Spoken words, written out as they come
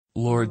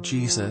Lord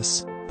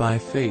Jesus, by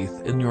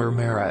faith in your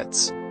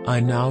merits, I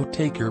now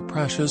take your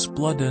precious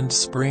blood and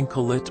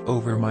sprinkle it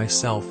over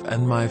myself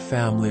and my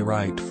family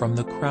right from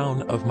the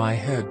crown of my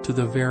head to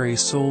the very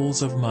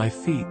soles of my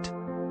feet.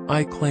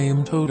 I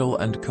claim total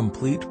and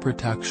complete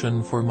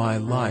protection for my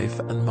life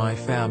and my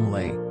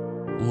family.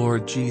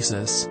 Lord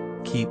Jesus,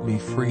 keep me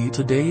free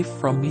today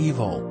from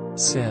evil,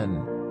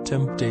 sin,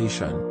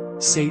 temptation,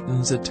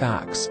 Satan's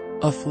attacks,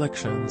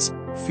 afflictions,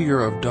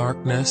 fear of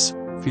darkness,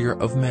 fear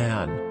of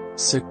man,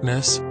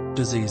 sickness,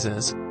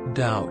 diseases,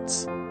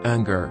 doubts,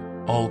 anger,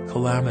 all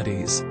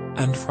calamities,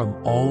 and from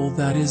all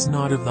that is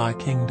not of thy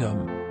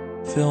kingdom.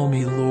 Fill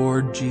me,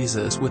 Lord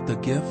Jesus, with the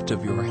gift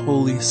of your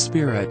Holy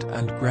Spirit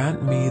and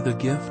grant me the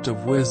gift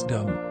of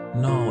wisdom,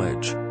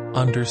 knowledge,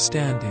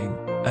 understanding,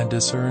 and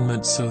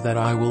discernment so that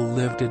I will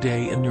live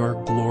today in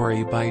your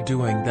glory by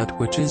doing that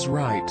which is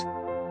right.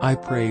 I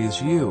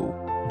praise you,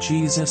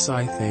 Jesus.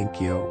 I thank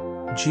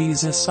you,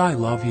 Jesus. I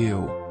love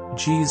you,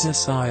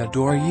 Jesus. I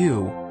adore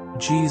you,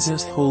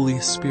 Jesus. Holy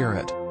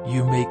Spirit,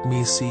 you make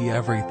me see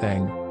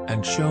everything,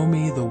 and show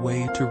me the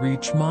way to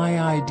reach my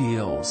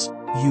ideals,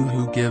 you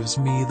who gives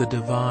me the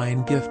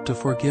divine gift to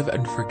forgive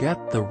and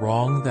forget the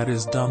wrong that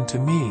is done to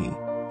me,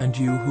 and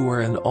you who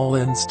are in all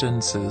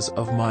instances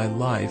of my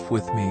life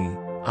with me.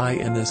 I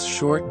in this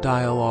short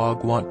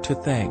dialogue want to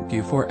thank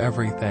you for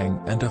everything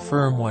and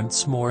affirm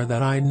once more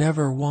that I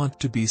never want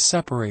to be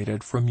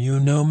separated from you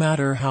no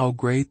matter how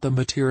great the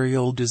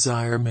material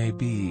desire may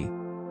be.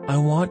 I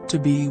want to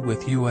be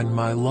with you and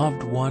my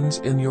loved ones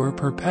in your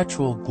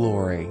perpetual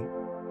glory.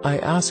 I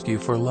ask you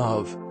for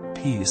love,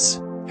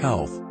 peace,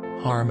 health,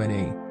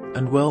 harmony,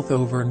 and wealth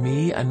over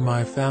me and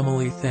my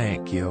family.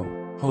 Thank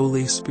you,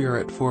 Holy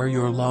Spirit, for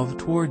your love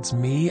towards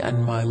me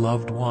and my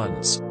loved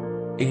ones.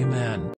 Amen.